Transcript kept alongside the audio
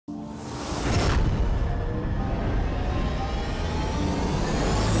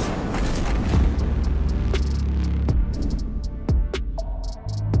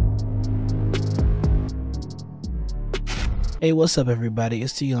Hey, what's up everybody?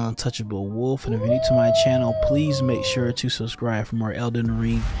 It's the Untouchable Wolf, and if you're new to my channel, please make sure to subscribe for more Elden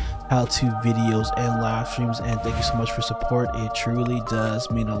Ring how-to videos and live streams, and thank you so much for support. It truly does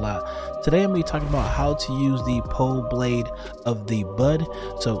mean a lot. Today I'm going to be talking about how to use the Poleblade of the Bud.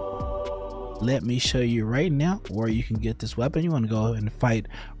 So let me show you right now where you can get this weapon. You want to go and fight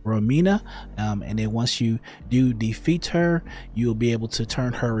Romina, and then once you do defeat her, you'll be able to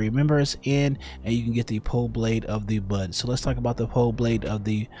turn her remembrance in, and you can get the Poleblade of the Bud. So let's talk about the Poleblade of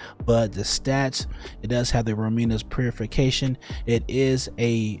the Bud. The stats: it does have the Romina's purification. It is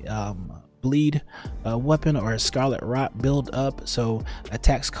a bleed weapon, or a scarlet rot build up, so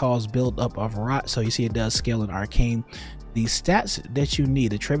attacks cause build up of rot. So you see it does scale in arcane. The stats that you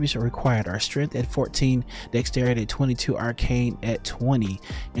need, the attributes required, are strength at 14, dexterity at 22, arcane at 20.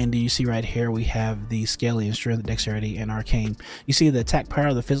 And do you see right here we have the scaling in strength, dexterity, and arcane. You see the attack power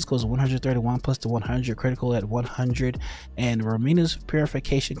of the physical is 131 plus the 100, critical at 100, and Romina's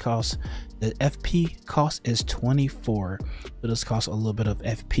purification cost, the FP cost is 24. So this costs a little bit of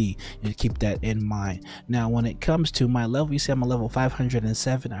FP, and keep that in mind. Now when it comes to my level, you see I'm a level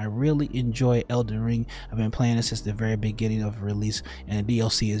 507. I really enjoy Elden Ring. I've been playing it since the very beginning of release, and the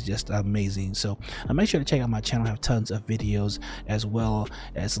DLC is just amazing. So make sure to check out my channel. I have tons of videos as well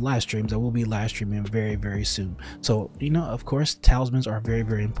as live streams. I will be live streaming very soon. So of course, talismans are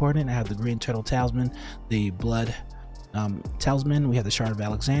very important. I have the green turtle talisman, the blood talisman, we have the shard of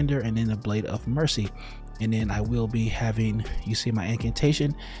Alexander, and then the blade of mercy. And then I will be having, you see my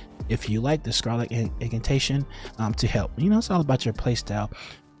incantation, if you like the scarlet incantation, to help. It's all about your playstyle,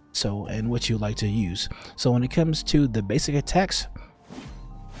 so, and what you like to use. So when it comes to the basic attacks,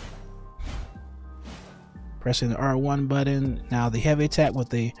 pressing the R1 button. Now the heavy attack with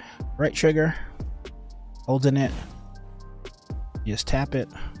the right trigger, holding it, just tap it,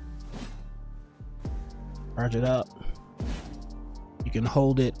 charge it up. You can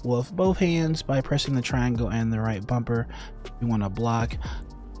hold it with both hands by pressing the triangle and the right bumper if you want to block.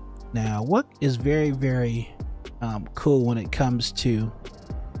 Now what is very cool when it comes to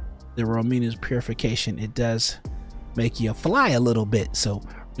the Romina's purification, it does make you fly a little bit. So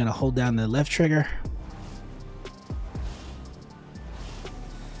I'm gonna hold down the left trigger.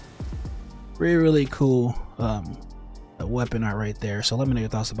 Really cool weapon art right there. So let me know your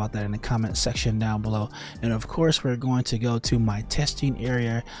thoughts about that in the comment section down below. And of course, we're going to go to my testing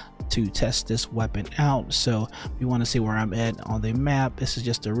area to test this weapon out. So if you want to see where I'm at on the map, this is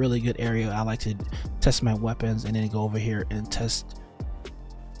just a really good area. I like to test my weapons and then go over here and test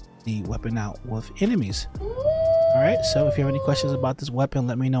the weapon out with enemies. All right, so if you have any questions about this weapon,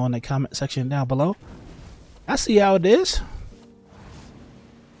 let me know in the comment section down below. I see how it is.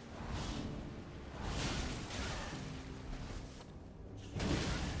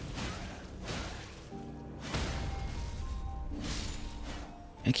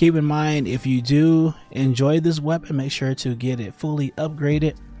 And keep in mind, if you do enjoy this weapon, make sure to get it fully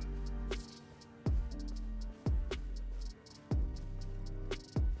upgraded.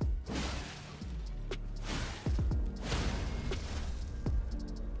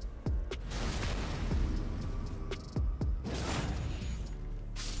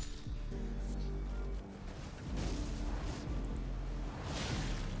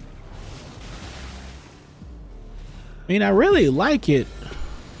 I really like it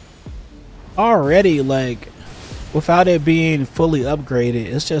already, like without it being fully upgraded.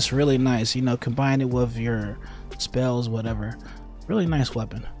 It's just really nice, combine it with your spells, whatever. Really nice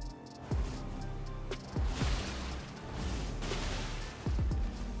weapon.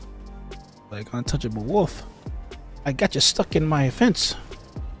 Like Untouchable Wolf, I got you stuck in my fence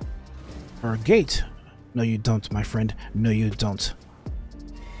or gate. No you don't, my friend. No you don't.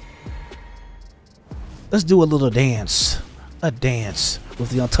 Let's do a little dance. A dance with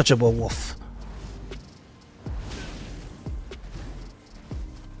the Untouchable Wolf.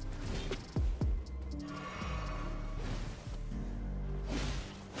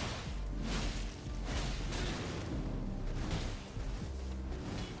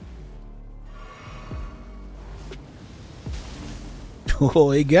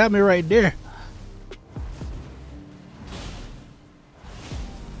 Oh, he got me right there.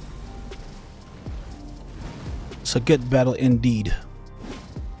 It's a good battle indeed.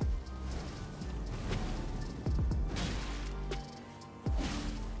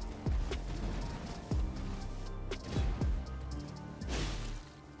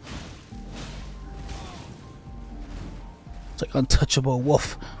 It's like Untouchable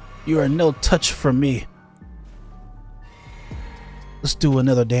Wolf. You are no touch for me. Let's do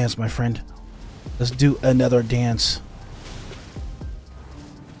another dance, my friend. Let's do another dance.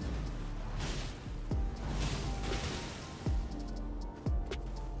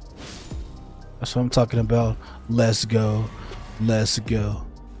 That's what I'm talking about. Let's go. Let's go.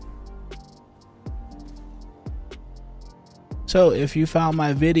 So if you found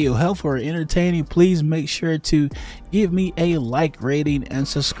my video helpful or entertaining, please make sure to give me a like, rating, and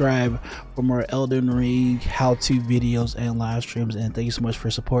subscribe for more Elden Ring how-to videos and live streams. And thank you so much for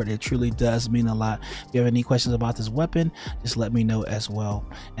support. It truly does mean a lot. If you have any questions about this weapon, just let me know as well.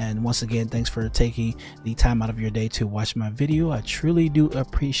 And once again, thanks for taking the time out of your day to watch my video. I truly do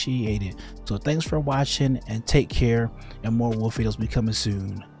appreciate it. So thanks for watching and take care, and more wolf videos will be coming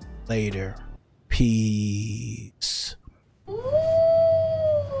soon. Later. Peace. Ooh.